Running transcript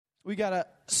We got a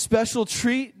special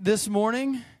treat this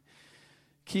morning.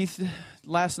 Keith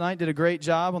last night did a great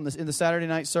job in the Saturday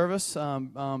night service,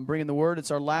 bringing the word. It's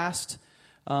our last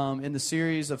in the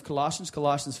series of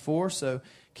Colossians 4. So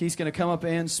Keith's going to come up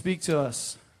and speak to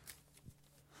us.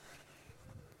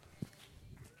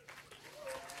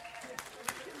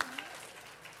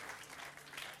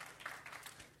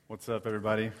 What's up,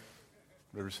 everybody?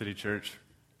 River City Church.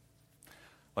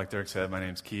 Like Derek said, my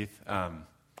name's Keith.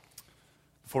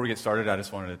 Before we get started, I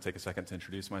just wanted to take a second to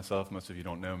introduce myself. Most of you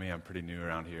don't know me. I'm pretty new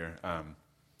around here.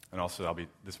 And also,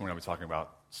 this morning I'll be talking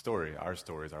about our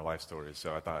stories, our life stories.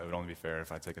 So I thought it would only be fair if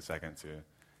I take a second to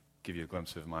give you a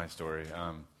glimpse of my story.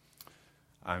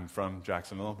 I'm from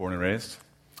Jacksonville, born and raised.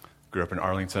 Grew up in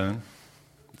Arlington.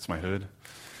 It's my hood.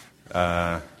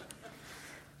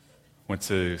 Went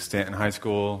to Stanton High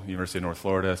School, University of North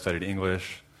Florida, studied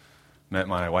English. Met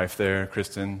my wife there,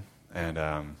 Kristen,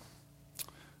 and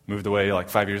moved away like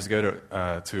 5 years ago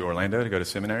to Orlando to go to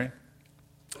seminary.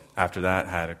 After that,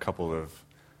 had a couple of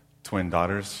twin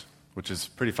daughters, which is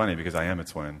pretty funny because I am a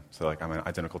twin. So like I'm an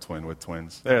identical twin with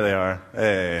twins. There they are.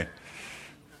 Hey.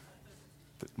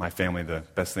 My family, the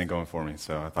best thing going for me,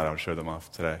 so I thought I would show them off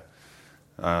today.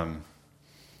 And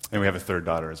we have a third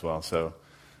daughter as well. So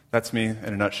that's me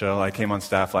in a nutshell. I came on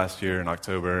staff last year in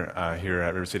October here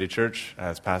at River City Church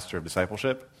as pastor of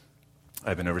discipleship.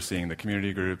 I've been overseeing the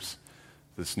community groups,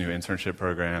 this new internship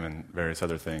program, and various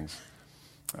other things.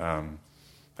 And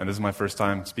this is my first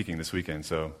time speaking this weekend,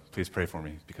 so please pray for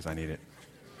me because I need it.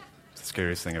 It's the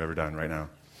scariest thing I've ever done right now.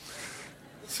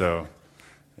 So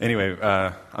anyway,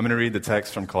 I'm going to read the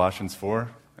text from Colossians 4,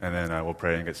 and then we'll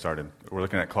pray and get started. We're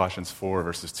looking at Colossians 4,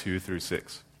 verses 2 through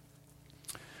 6.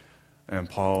 And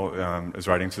Paul is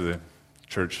writing to the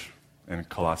church in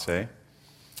Colossae,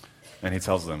 and he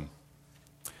tells them,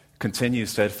 "Continue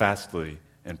steadfastly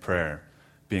in prayer,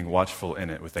 being watchful in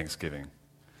it with thanksgiving.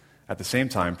 At the same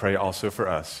time, pray also for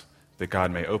us, that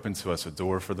God may open to us a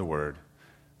door for the word,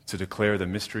 to declare the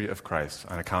mystery of Christ,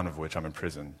 on account of which I'm in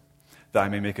prison, that I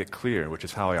may make it clear which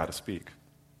is how I ought to speak.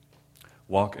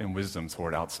 Walk in wisdom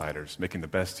toward outsiders, making the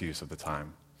best use of the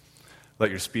time. Let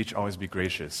your speech always be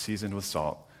gracious, seasoned with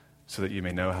salt, so that you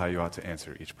may know how you ought to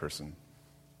answer each person."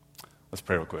 Let's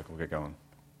pray real quick. We'll get going.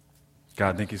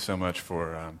 God, thank you so much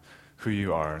for who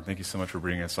you are. Thank you so much for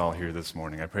bringing us all here this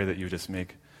morning. I pray that you would just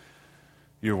make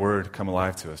your word come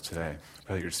alive to us today. I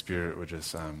pray that your spirit would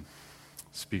just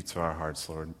speak to our hearts,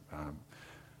 Lord.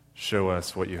 Show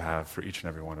us what you have for each and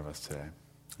every one of us today.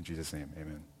 In Jesus' name,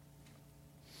 amen.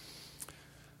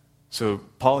 So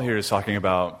Paul here is talking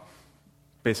about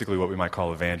basically what we might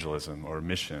call evangelism or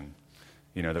mission.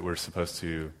 You know, that we're supposed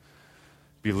to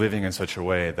be living in such a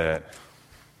way that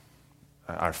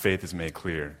our faith is made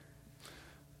clear,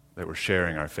 that we're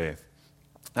sharing our faith.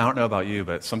 I don't know about you,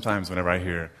 but sometimes whenever I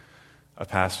hear a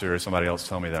pastor or somebody else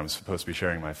tell me that I'm supposed to be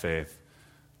sharing my faith,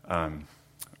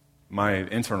 my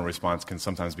internal response can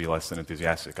sometimes be less than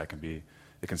enthusiastic.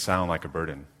 It can sound like a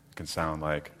burden. It can sound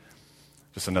like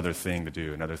just another thing to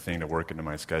do, another thing to work into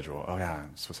my schedule. Oh yeah,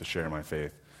 I'm supposed to share my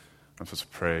faith. I'm supposed to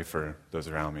pray for those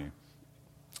around me.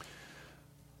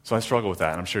 So I struggle with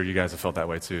that, and I'm sure you guys have felt that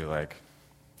way too, like,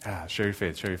 share your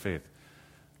faith.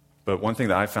 But one thing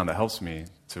that I found that helps me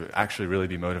to actually really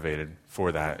be motivated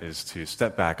for that is to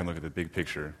step back and look at the big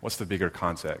picture. What's the bigger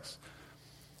context?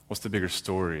 What's the bigger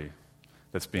story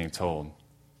that's being told?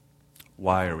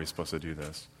 Why are we supposed to do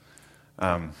this?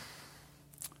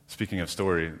 Speaking of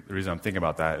story, the reason I'm thinking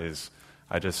about that is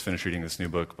I just finished reading this new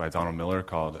book by Donald Miller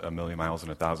called A Million Miles in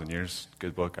a Thousand Years.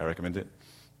 Good book. I recommend it.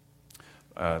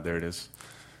 There it is.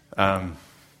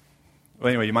 Well,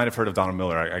 anyway, you might have heard of Donald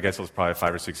Miller. I guess it was probably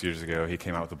 5 or 6 years ago. He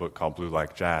came out with a book called Blue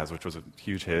Like Jazz, which was a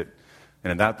huge hit.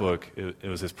 And in that book, it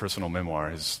was his personal memoir,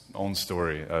 his own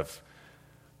story of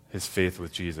his faith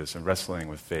with Jesus and wrestling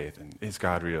with faith. And is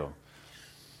God real?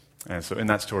 And so in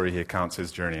that story, he accounts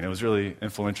his journey. And it was really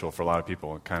influential for a lot of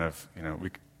people. It kind of,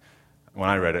 when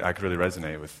I read it, I could really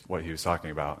resonate with what he was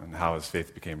talking about and how his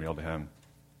faith became real to him.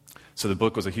 So the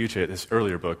book was a huge hit, this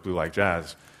earlier book, Blue Like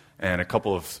Jazz. And a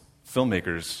couple of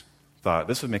filmmakers thought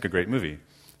this would make a great movie.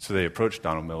 So they approached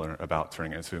Donald Miller about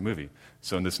turning it into a movie.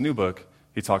 So in this new book,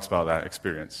 he talks about that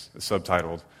experience. It's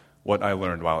subtitled, "What I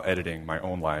Learned While Editing My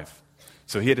Own Life."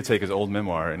 So he had to take his old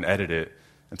memoir and edit it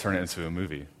and turn it into a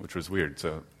movie, which was weird.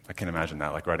 So I can't imagine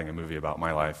that, like writing a movie about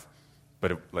my life.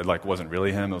 But it wasn't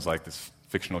really him. It was like this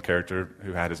fictional character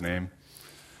who had his name.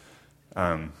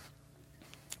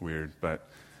 Weird, but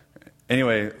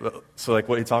anyway, so like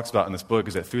what he talks about in this book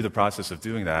is that through the process of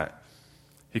doing that,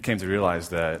 he came to realize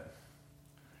that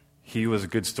he was a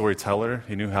good storyteller.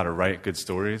 He knew how to write good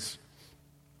stories.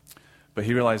 But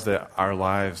he realized that our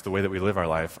lives, the way that we live our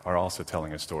life, are also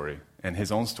telling a story. And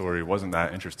his own story wasn't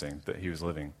that interesting that he was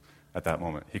living at that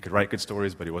moment. He could write good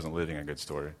stories, but he wasn't living a good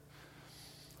story.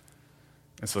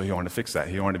 And so he wanted to fix that.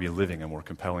 He wanted to be living a more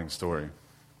compelling story.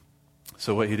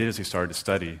 So what he did is he started to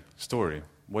study story.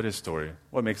 What is story?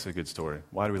 What makes a good story?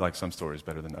 Why do we like some stories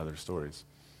better than other stories?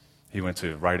 He went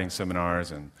to writing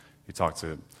seminars, and he talked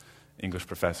to English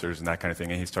professors and that kind of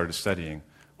thing, and he started studying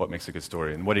what makes a good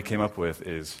story. And what he came up with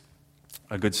is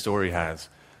a good story has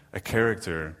a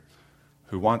character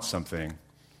who wants something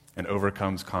and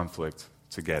overcomes conflict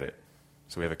to get it.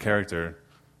 So we have a character,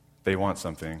 they want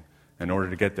something. In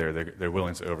order to get there, they're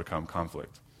willing to overcome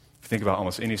conflict. If you think about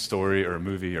almost any story or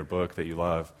movie or book that you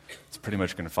love, it's pretty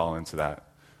much going to fall into that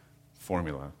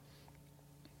formula.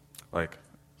 Like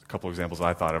a couple examples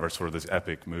I thought of are sort of those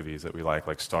epic movies that we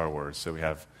like Star Wars. So we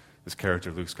have this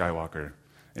character, Luke Skywalker,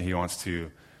 and he wants to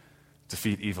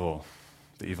defeat evil,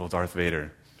 the evil Darth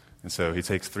Vader. And so he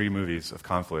takes 3 movies of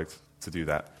conflict to do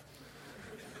that.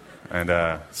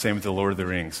 And same with the Lord of the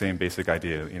Rings, same basic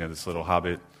idea. You know, this little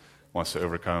hobbit wants to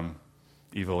overcome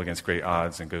evil against great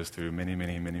odds and goes through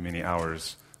many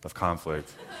hours of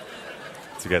conflict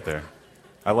to get there.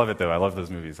 I love it, though. I love those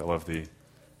movies.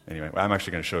 Anyway, I'm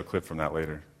actually going to show a clip from that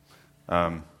later.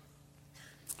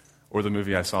 Or the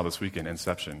movie I saw this weekend,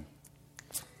 Inception.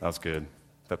 That was good.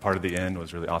 That part of the end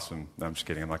was really awesome. No, I'm just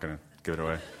kidding. I'm not going to give it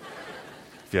away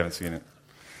if you haven't seen it.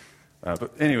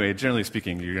 But anyway, generally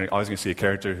speaking, you're always going to see a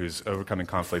character who's overcoming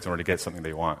conflict in order to get something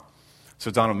they want.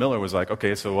 So Donald Miller was like,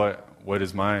 okay, so what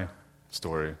is my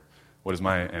story? What is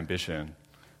my ambition?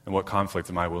 And what conflict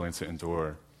am I willing to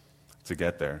endure to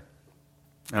get there?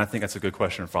 And I think that's a good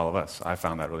question for all of us. I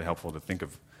found that really helpful to think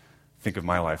of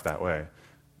my life that way.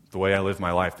 The way I live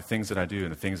my life, the things that I do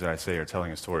and the things that I say are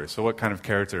telling a story. So what kind of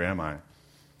character am I?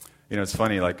 You know, it's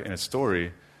funny, like in a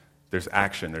story, there's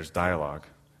action, there's dialogue.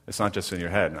 It's not just in your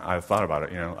head. And I've thought about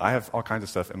it. You know, I have all kinds of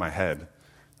stuff in my head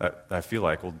that I feel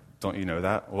like, well, don't you know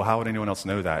that? Well, how would anyone else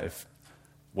know that if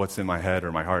what's in my head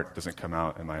or my heart doesn't come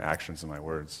out in my actions and my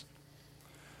words?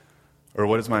 Or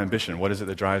what is my ambition? What is it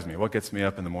that drives me? What gets me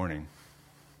up in the morning?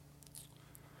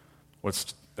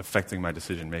 What's affecting my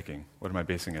decision making? What am I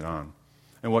basing it on?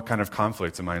 And what kind of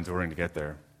conflict am I enduring to get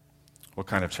there? What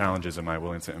kind of challenges am I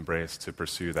willing to embrace to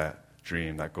pursue that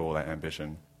dream, that goal, that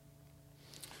ambition?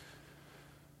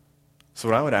 So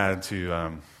what I would add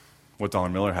to what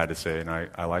Donald Miller had to say, and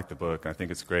I like the book, and I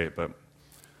think it's great, but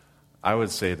I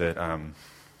would say that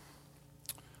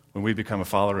when we become a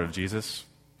follower of Jesus,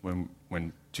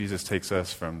 when Jesus takes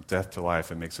us from death to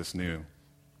life and makes us new,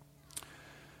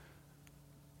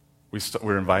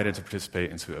 we're invited to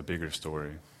participate into a bigger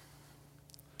story.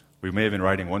 We may have been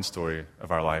writing one story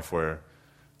of our life where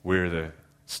we're the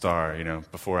star. You know,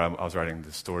 before I was writing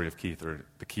the story of Keith or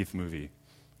the Keith movie,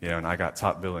 you know, and I got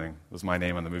top billing. It was my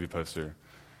name on the movie poster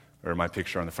or my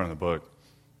picture on the front of the book.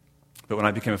 But when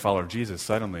I became a follower of Jesus,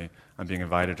 suddenly I'm being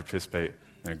invited to participate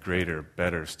in a greater,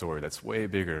 better story that's way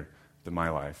bigger than my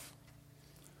life.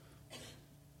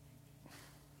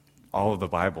 All of the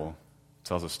Bible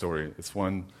tells a story. It's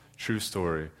one true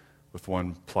story with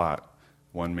one plot,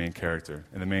 one main character.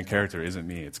 And the main character isn't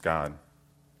me, it's God.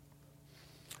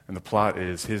 And the plot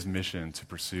is his mission to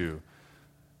pursue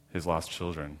his lost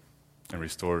children and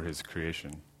restore his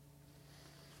creation.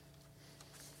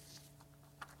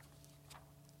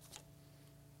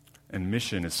 And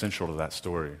mission is central to that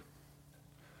story.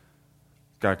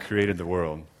 God created the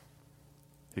world.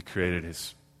 He created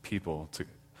his people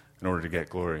in order to get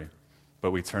glory.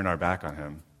 But we turn our back on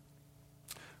him.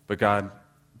 But God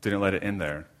didn't let it end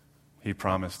there. He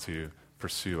promised to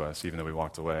pursue us even though we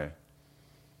walked away.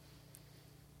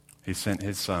 He sent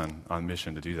his son on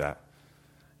mission to do that.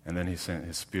 And then he sent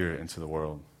his Spirit into the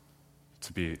world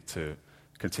to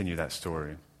continue that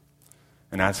story.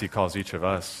 And as he calls each of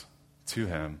us to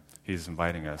him, he's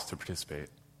inviting us to participate.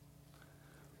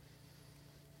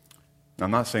 Now,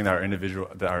 I'm not saying that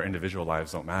our individual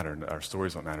lives don't matter, that our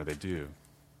stories don't matter. They do.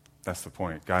 That's the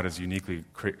point. God has uniquely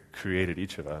created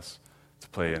each of us to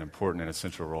play an important and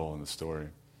essential role in the story.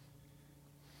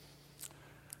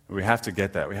 We have to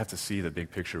get that. We have to see the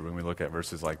big picture when we look at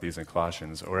verses like these in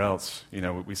Colossians, or else, you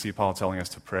know, we see Paul telling us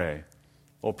to pray.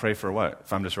 Well, pray for what?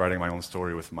 If I'm just writing my own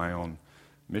story with my own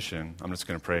mission, I'm just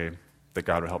going to pray that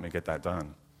God would help me get that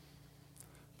done.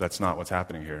 That's not what's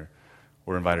happening here.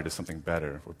 We're invited to something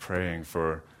better. We're praying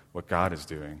for what God is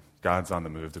doing. God's on the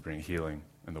move to bring healing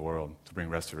in the world, to bring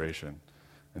restoration.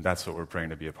 And that's what we're praying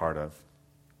to be a part of.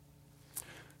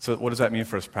 So what does that mean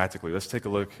for us practically? Let's take a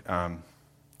look.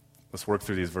 Let's work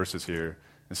through these verses here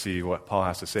and see what Paul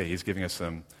has to say. He's giving us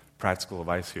some practical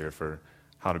advice here for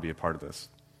how to be a part of this.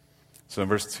 So in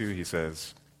verse 2, he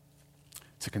says,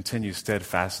 to continue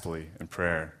steadfastly in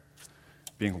prayer,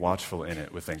 being watchful in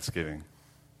it with thanksgiving.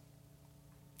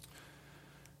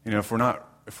 If we're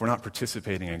not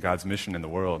participating in God's mission in the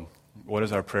world, what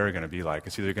is our prayer going to be like?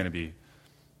 It's either going to be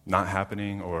not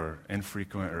happening or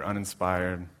infrequent or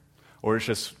uninspired, or it's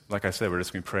just, like I said, we're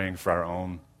just going to be praying for our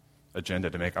own agenda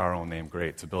to make our own name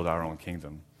great, to build our own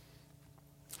kingdom.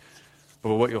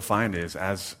 But what you'll find is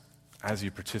as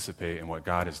you participate in what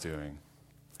God is doing,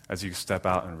 as you step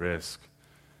out and risk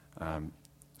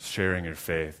sharing your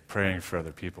faith, praying for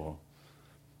other people,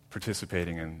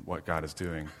 participating in what God is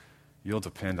doing, you'll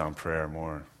depend on prayer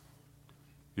more.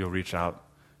 You'll reach out,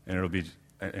 and it'll be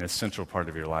an essential part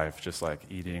of your life, just like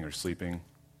eating or sleeping.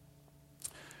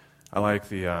 I like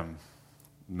the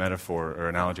metaphor or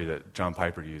analogy that John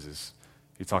Piper uses.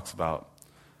 He talks about,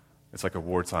 it's like a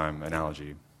wartime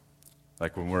analogy.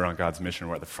 Like when we're on God's mission,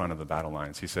 we're at the front of the battle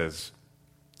lines. He says,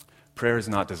 prayer is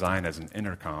not designed as an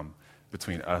intercom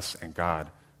between us and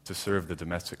God to serve the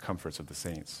domestic comforts of the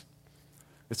saints.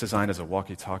 It's designed as a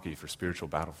walkie-talkie for spiritual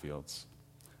battlefields.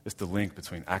 It's the link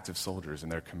between active soldiers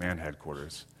and their command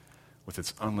headquarters with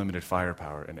its unlimited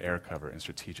firepower and air cover and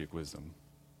strategic wisdom.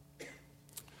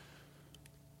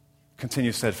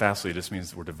 Continue steadfastly just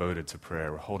means we're devoted to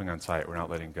prayer. We're holding on tight. We're not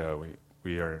letting go.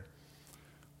 We are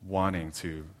wanting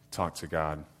to talk to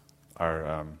God,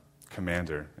 our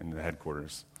commander in the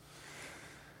headquarters.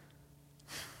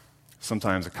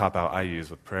 Sometimes a cop-out I use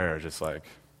with prayer is just like,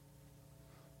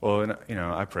 well,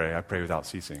 I pray without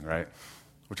ceasing, right?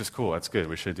 Which is cool. That's good.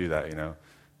 We should do that,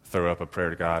 Throw up a prayer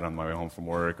to God on my way home from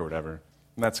work or whatever.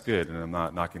 And that's good, and I'm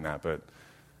not knocking that. But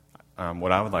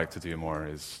what I would like to do more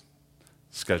is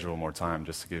schedule more time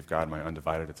just to give God my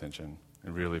undivided attention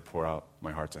and really pour out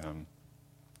my heart to him.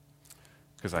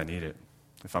 Because I need it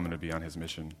if I'm going to be on his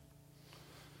mission.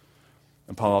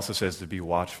 And Paul also says to be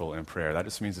watchful in prayer. That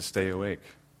just means to stay awake.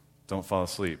 Don't fall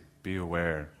asleep. Be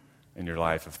aware in your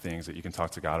life of things that you can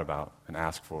talk to God about and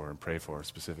ask for and pray for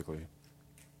specifically.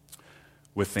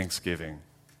 With thanksgiving.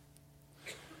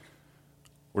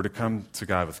 We're to come to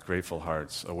God with grateful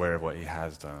hearts, aware of what he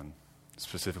has done,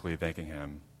 specifically thanking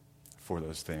him for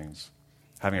those things.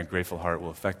 Having a grateful heart will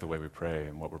affect the way we pray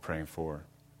and what we're praying for.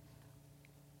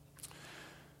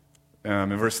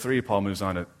 In verse 3, Paul moves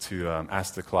on to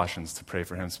ask the Colossians to pray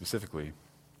for him specifically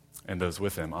and those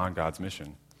with him on God's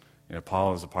mission.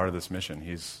 Paul is a part of this mission.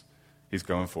 He's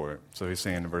going for it. So he's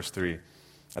saying in verse 3,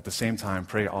 at the same time,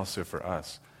 pray also for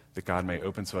us, that God may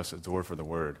open to us a door for the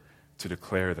word, to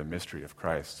declare the mystery of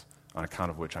Christ, on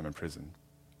account of which I'm in prison,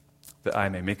 that I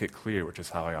may make it clear which is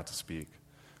how I ought to speak.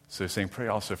 So he's saying, pray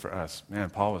also for us.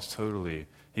 Man, Paul was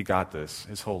he got this.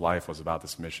 His whole life was about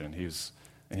this mission.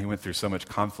 And he went through so much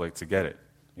conflict to get it.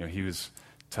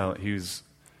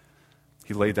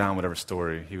 He laid down whatever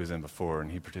story he was in before,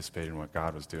 and he participated in what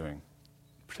God was doing,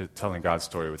 telling God's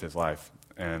story with his life.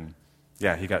 And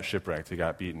yeah, he got shipwrecked. He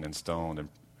got beaten and stoned and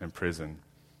in prison.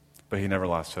 But he never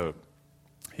lost hope.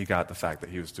 He got the fact that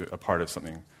he was a part of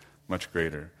something much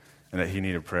greater and that he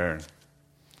needed prayer.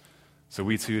 So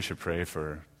we too should pray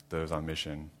for those on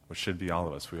mission, which should be all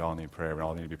of us. We all need prayer. We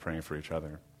all need to be praying for each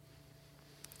other.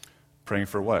 Praying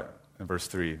for what? In verse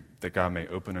 3, that God may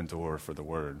open a door for the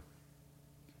word.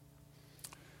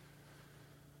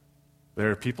 There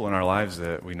are people in our lives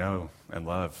that we know and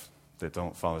love that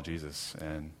don't follow Jesus.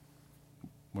 And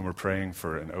when we're praying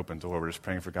for an open door, we're just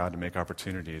praying for God to make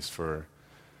opportunities for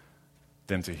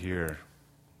them to hear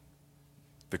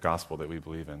the gospel that we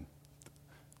believe in,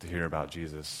 to hear about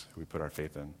Jesus, who we put our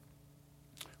faith in.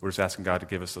 We're just asking God to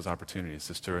give us those opportunities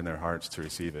to stir in their hearts to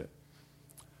receive it,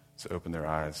 to open their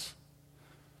eyes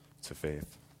to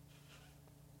faith,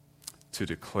 to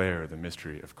declare the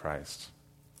mystery of Christ.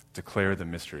 Declare the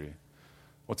mystery.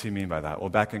 What's he mean by that? Well,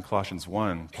 back in Colossians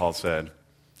 1, Paul said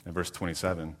in verse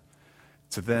 27,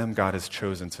 to them God has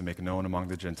chosen to make known among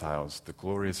the Gentiles the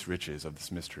glorious riches of this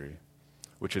mystery,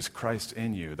 which is Christ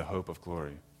in you, the hope of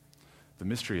glory. The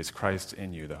mystery is Christ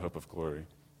in you, the hope of glory.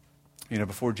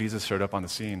 Before Jesus showed up on the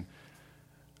scene,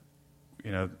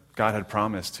 God had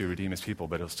promised to redeem his people,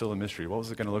 but it was still a mystery. What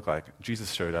was it going to look like?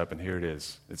 Jesus showed up, and here it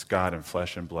is. It's God in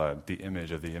flesh and blood, the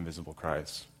image of the invisible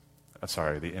Christ.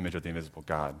 The image of the invisible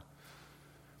God.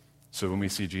 So when we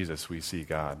see Jesus, we see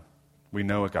God. We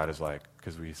know what God is like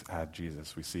because we had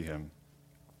Jesus. We see him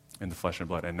in the flesh and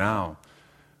blood. And now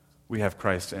we have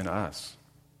Christ in us.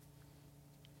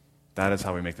 That is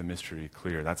how we make the mystery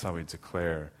clear. That's how we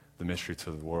declare the mystery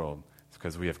to the world. It's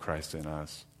because we have Christ in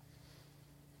us.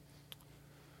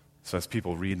 So as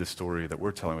people read the story that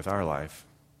we're telling with our life,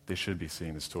 they should be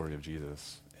seeing the story of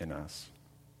Jesus in us.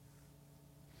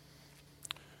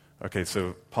 Okay,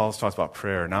 so Paul's talks about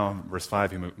prayer. Now in verse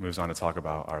 5, he moves on to talk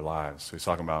about our lives. So he's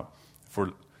talking about if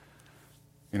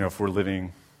we're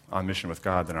living on mission with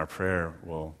God, then our prayer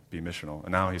will be missional.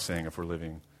 And now he's saying if we're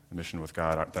living a mission with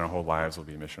God, then our whole lives will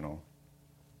be missional.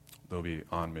 They'll be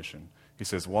on mission. He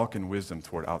says, walk in wisdom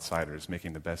toward outsiders,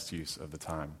 making the best use of the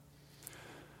time.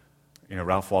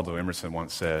 Ralph Waldo Emerson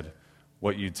once said,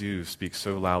 what you do speaks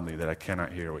so loudly that I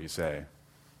cannot hear what you say.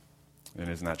 And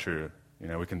isn't that true?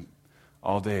 We can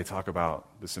all day talk about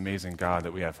this amazing God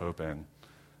that we have hope in,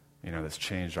 that's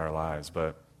changed our lives.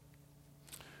 But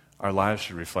our lives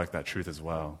should reflect that truth as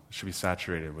well. It should be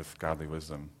saturated with godly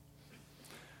wisdom.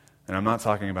 And I'm not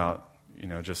talking about,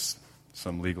 just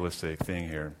some legalistic thing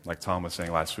here, like Tom was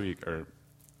saying last week. Or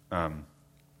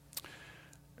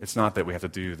it's not that we have to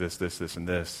do this, and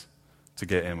this to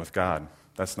get in with God.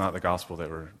 That's not the gospel that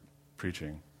we're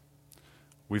preaching.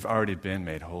 We've already been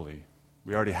made holy.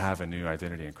 We already have a new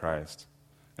identity in Christ.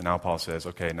 And now Paul says,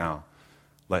 okay, now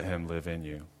let him live in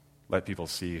you. Let people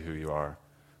see who you are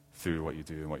through what you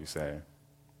do and what you say.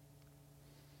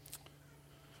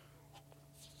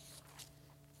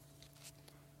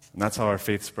 And that's how our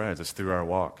faith spreads. It's through our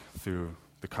walk, through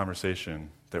the conversation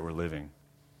that we're living.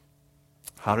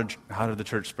 How did the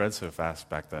church spread so fast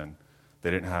back then?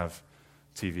 They didn't have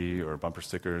TV or bumper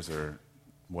stickers or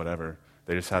whatever.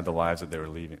 They just had the lives that they were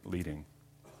leading,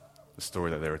 the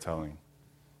story that they were telling.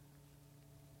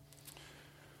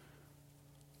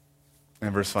 In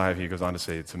verse 5, he goes on to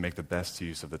say, to make the best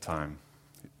use of the time.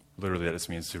 Literally, that just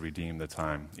means to redeem the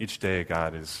time. Each day,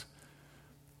 God is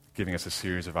giving us a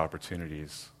series of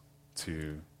opportunities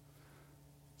to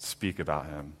speak about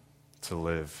him, to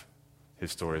live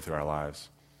his story through our lives.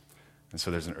 And so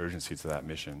there's an urgency to that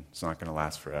mission. It's not going to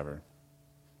last forever.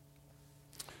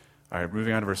 All right,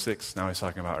 moving on to verse 6. Now he's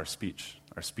talking about our speech.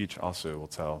 Our speech also will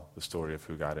tell the story of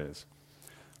who God is.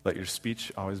 Let your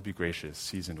speech always be gracious,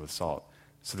 seasoned with salt,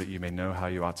 so that you may know how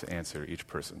you ought to answer each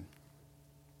person.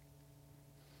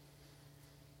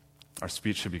 Our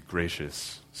speech should be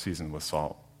gracious, seasoned with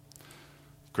salt.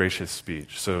 Gracious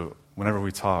speech. So whenever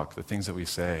we talk, the things that we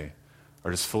say are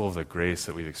just full of the grace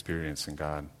that we've experienced in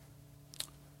God.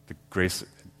 The grace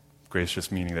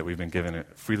just meaning that we've been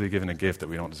freely given a gift that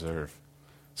we don't deserve.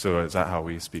 So is that how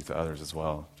we speak to others as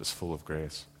well? Just full of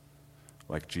grace,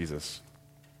 like Jesus.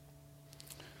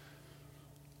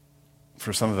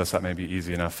 For some of us, that may be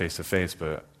easy enough face-to-face,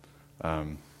 but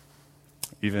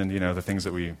even, the things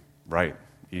that we write,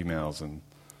 emails and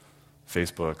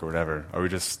Facebook or whatever, are we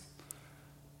just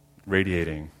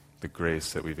radiating the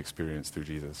grace that we've experienced through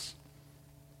Jesus?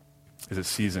 Is it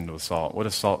seasoned with salt? What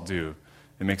does salt do?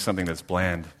 It makes something that's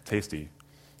bland tasty.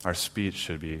 Our speech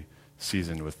should be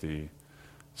seasoned with the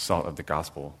salt of the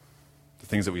gospel. The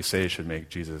things that we say should make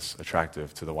Jesus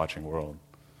attractive to the watching world,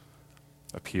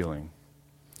 appealing.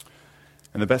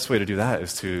 And the best way to do that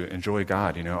is to enjoy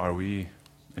God. Are we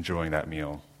enjoying that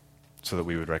meal so that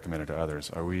we would recommend it to others?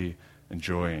 Are we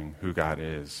enjoying who God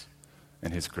is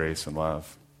and his grace and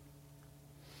love?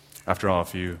 After all,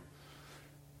 if you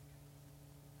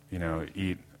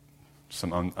eat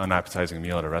some unappetizing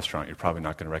meal at a restaurant, you're probably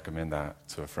not going to recommend that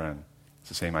to a friend. It's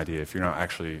the same idea. If you're not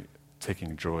actually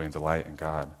taking joy and delight in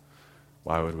God,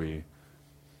 why would we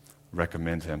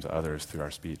recommend him to others through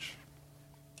our speech?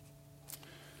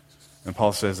 And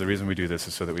Paul says the reason we do this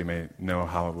is so that we may know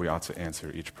how we ought to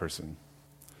answer each person.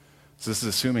 So this is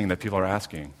assuming that people are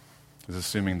asking. This is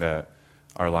assuming that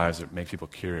our lives make people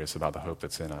curious about the hope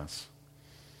that's in us.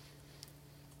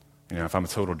 If I'm a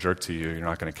total jerk to you, you're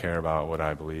not going to care about what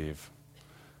I believe.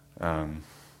 If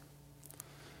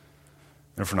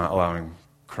we're not allowing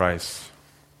Christ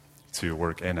to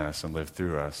work in us and live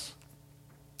through us,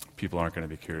 people aren't going to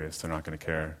be curious. They're not going to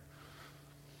care.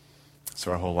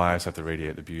 So our whole lives have to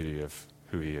radiate the beauty of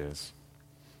who he is.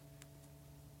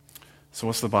 So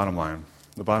what's the bottom line?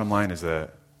 The bottom line is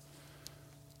that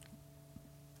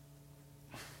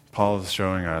Paul is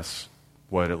showing us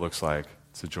what it looks like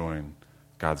to join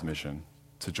God's mission,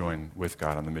 to join with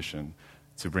God on the mission,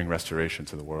 to bring restoration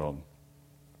to the world.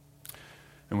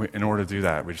 And in order to do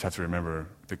that, we just have to remember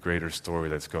the greater story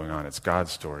that's going on. It's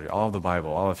God's story. All of the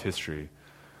Bible, all of history,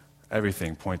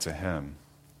 everything points to him.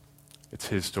 It's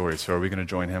his story. So are we going to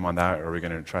join him on that, or are we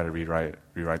going to try to rewrite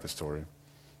the story?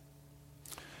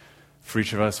 For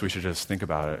each of us, we should just think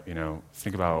about it.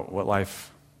 Think about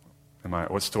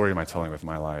what story am I telling with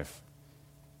my life?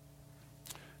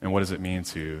 And what does it mean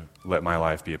to let my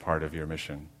life be a part of your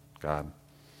mission, God?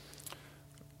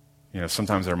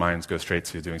 Sometimes our minds go straight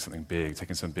to doing something big,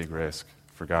 taking some big risk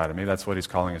for God. And maybe that's what he's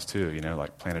calling us to,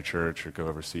 like plant a church or go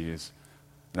overseas.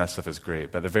 And that stuff is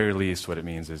great. But at the very least, what it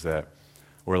means is that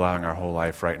we're allowing our whole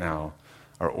life right now,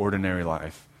 our ordinary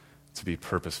life, to be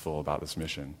purposeful about this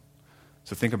mission.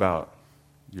 So think about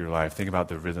your life. Think about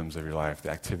the rhythms of your life,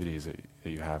 the activities that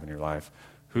you have in your life.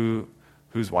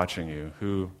 Who's watching you?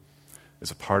 Who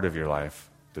is a part of your life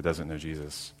that doesn't know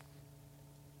Jesus?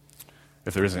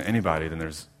 If there isn't anybody, then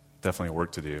there's definitely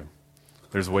work to do.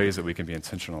 There's ways that we can be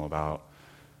intentional about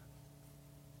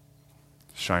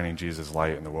shining Jesus'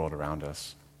 light in the world around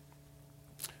us.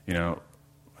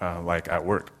 Like at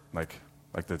work, like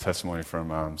the testimony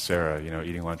from Sarah,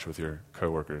 eating lunch with your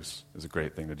coworkers is a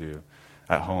great thing to do.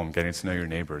 At home, getting to know your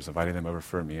neighbors, inviting them over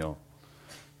for a meal,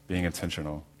 being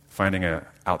intentional, finding an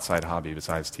outside hobby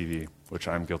besides TV, which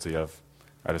I'm guilty of.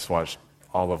 I just watched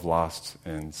all of Lost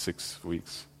in 6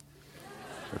 weeks,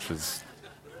 which is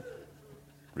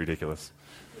ridiculous.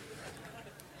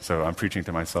 So I'm preaching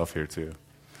to myself here too.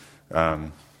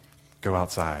 Go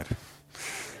outside.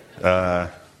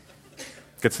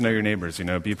 Get to know your neighbors,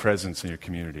 be present in your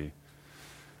community.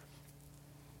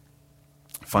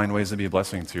 Find ways to be a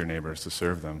blessing to your neighbors, to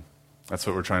serve them. That's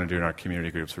what we're trying to do in our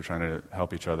community groups. We're trying to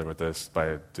help each other with this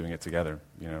by doing it together.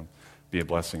 Be a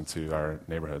blessing to our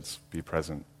neighborhoods. Be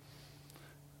present.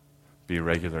 Be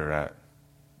regular at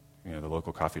the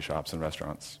local coffee shops and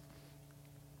restaurants.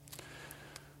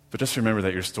 But just remember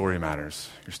that your story matters.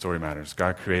 Your story matters.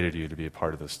 God created you to be a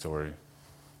part of this story.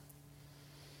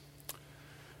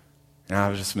 And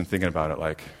I've just been thinking about it,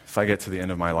 like, if I get to the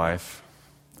end of my life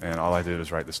and all I did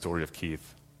was write the story of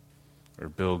Keith or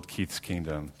build Keith's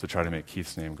kingdom to try to make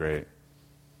Keith's name great,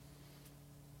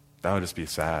 that would just be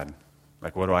sad.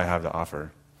 Like, what do I have to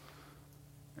offer?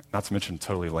 Not to mention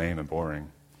totally lame and boring.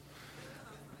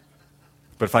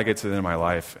 But if I get to the end of my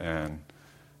life and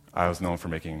I was known for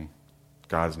making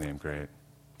God's name great,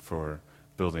 for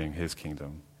building his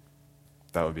kingdom,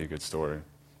 that would be a good story.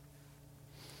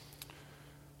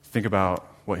 Think about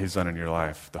what he's done in your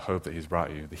life, the hope that he's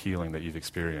brought you, the healing that you've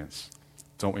experienced.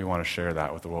 Don't we want to share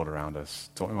that with the world around us?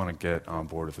 Don't we want to get on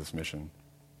board with this mission?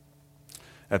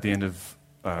 At the end of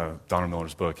Donald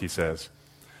Miller's book, he says,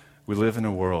 "We live in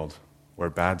a world where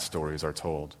bad stories are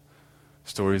told,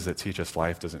 stories that teach us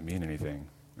life doesn't mean anything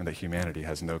and that humanity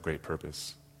has no great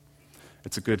purpose.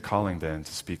 It's a good calling, then,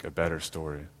 to speak a better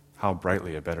story. How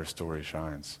brightly a better story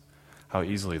shines. How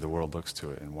easily the world looks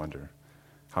to it in wonder.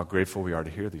 How grateful we are to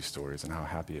hear these stories and how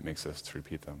happy it makes us to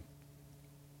repeat them."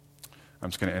 I'm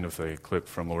just going to end with a clip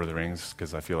from Lord of the Rings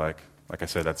because I feel like I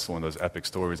said, that's one of those epic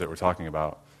stories that we're talking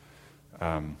about.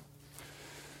 And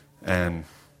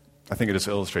I think it just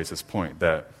illustrates this point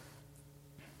that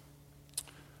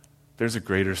there's a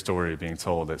greater story being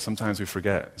told that sometimes we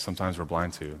forget, sometimes we're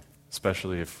blind to,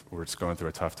 especially if we're just going through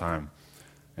a tough time.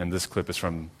 And this clip is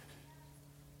from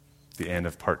the end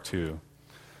of part 2.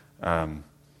 Frodo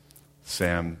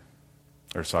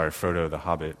the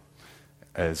Hobbit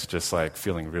is just like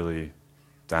feeling really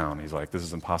down. He's like, this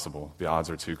is impossible. The odds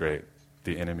are too great.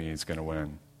 The enemy is going to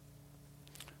win.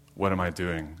 What am I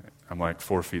doing? I'm like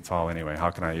 4 feet tall anyway.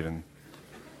 How can I even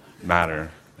matter,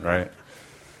 right?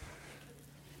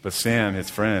 But Sam, his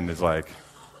friend, is like,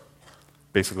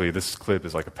 basically this clip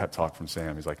is like a pep talk from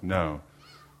Sam. He's like, no,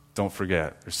 don't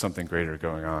forget. There's something greater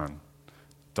going on.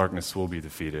 Darkness will be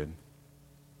defeated.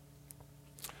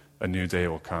 A new day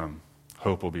will come.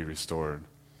 Hope will be restored.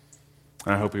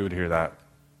 And I hope we would hear that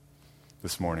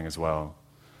this morning as well.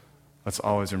 Let's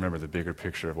always remember the bigger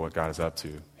picture of what God is up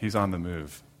to. He's on the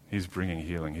move. He's bringing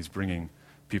healing. He's bringing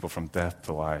people from death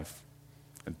to life.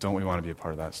 And don't we want to be a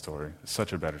part of that story? It's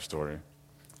such a better story.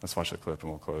 Let's watch the clip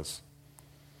and we'll close.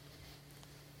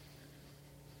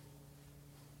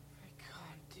 I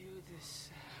can't do this.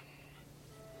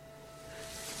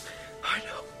 I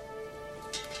know.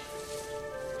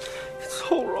 It's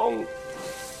all wrong.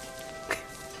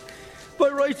 By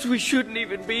rights, we shouldn't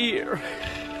even be here.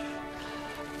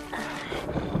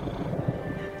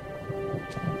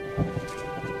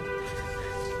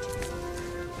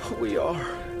 But we are.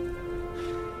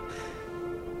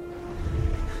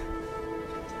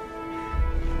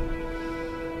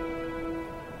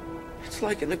 It's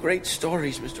like in the great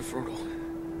stories, Mr. Frodo.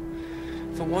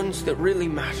 The ones that really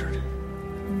mattered.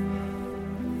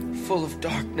 Full of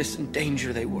darkness and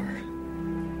danger they were.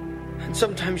 And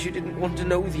sometimes you didn't want to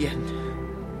know the end.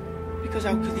 Because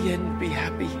how could the end be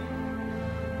happy?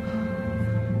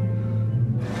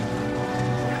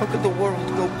 How could the world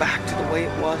go back to the way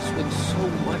it was when so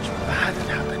much bad had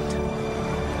happened?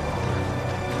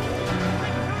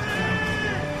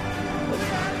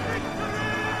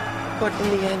 But in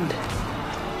the end,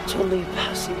 it's only a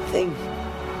passing thing.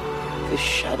 This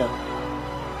shadow.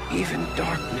 Even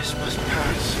darkness must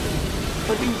pass.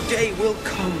 A new day will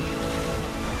come.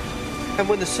 And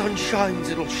when the sun shines,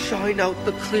 it'll shine out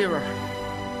the clearer.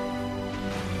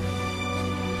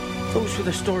 Those were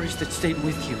the stories that stayed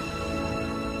with you,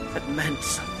 that meant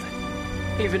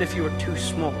something, even if you were too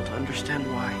small to understand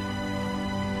why.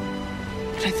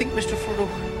 But I think, Mr. Furrow,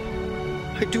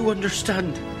 I do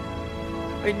understand.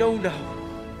 I know now.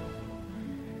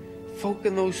 Folk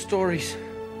in those stories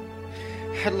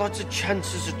had lots of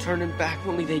chances of turning back,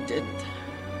 only they didn't.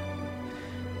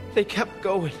 They kept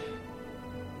going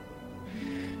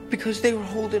because they were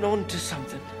holding on to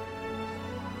something.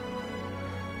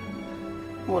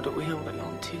 What are we holding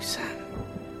on to, Sam?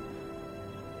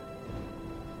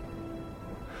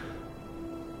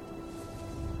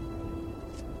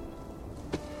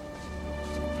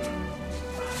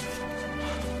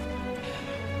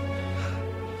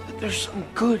 There's some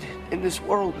good in this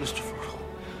world, Mr. Furrow.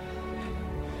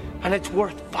 And it's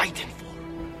worth fighting for.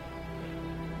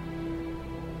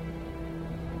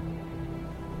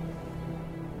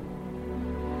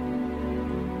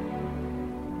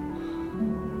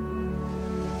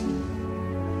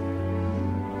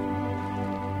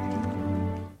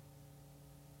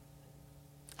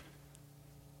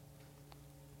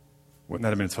 Wouldn't that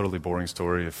have been a totally boring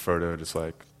story if Frodo just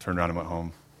turned around and went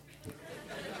home?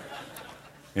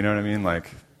 You know what I mean? That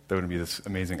would be this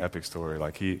amazing epic story.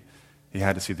 He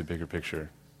had to see the bigger picture.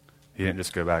 He didn't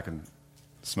just go back and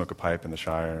smoke a pipe in the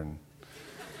Shire, and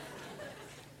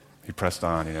he pressed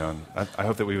on, And I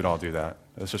hope that we would all do that.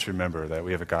 Let's just remember that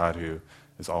we have a God who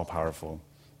is all-powerful.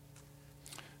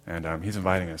 And he's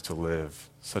inviting us to live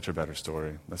such a better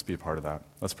story. Let's be a part of that.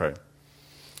 Let's pray.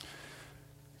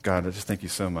 God, I just thank you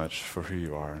so much for who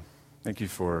you are. Thank you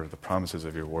for the promises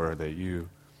of your word, that you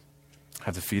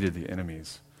have defeated the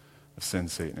enemies of sin,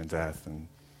 Satan, and death. And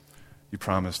you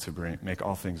promise to make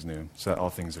all things new, set all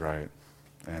things right.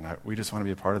 And we just want to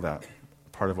be a part of that, a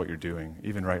part of what you're doing.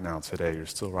 Even right now, today, you're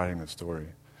still writing the story.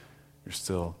 You're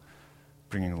still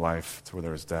bringing life to where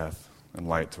there is death and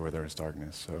light to where there is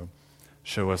darkness. So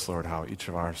show us, Lord, how each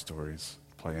of our stories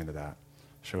play into that.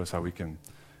 Show us how we can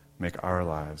make our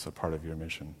lives a part of your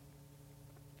mission.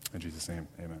 In Jesus' name,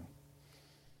 amen.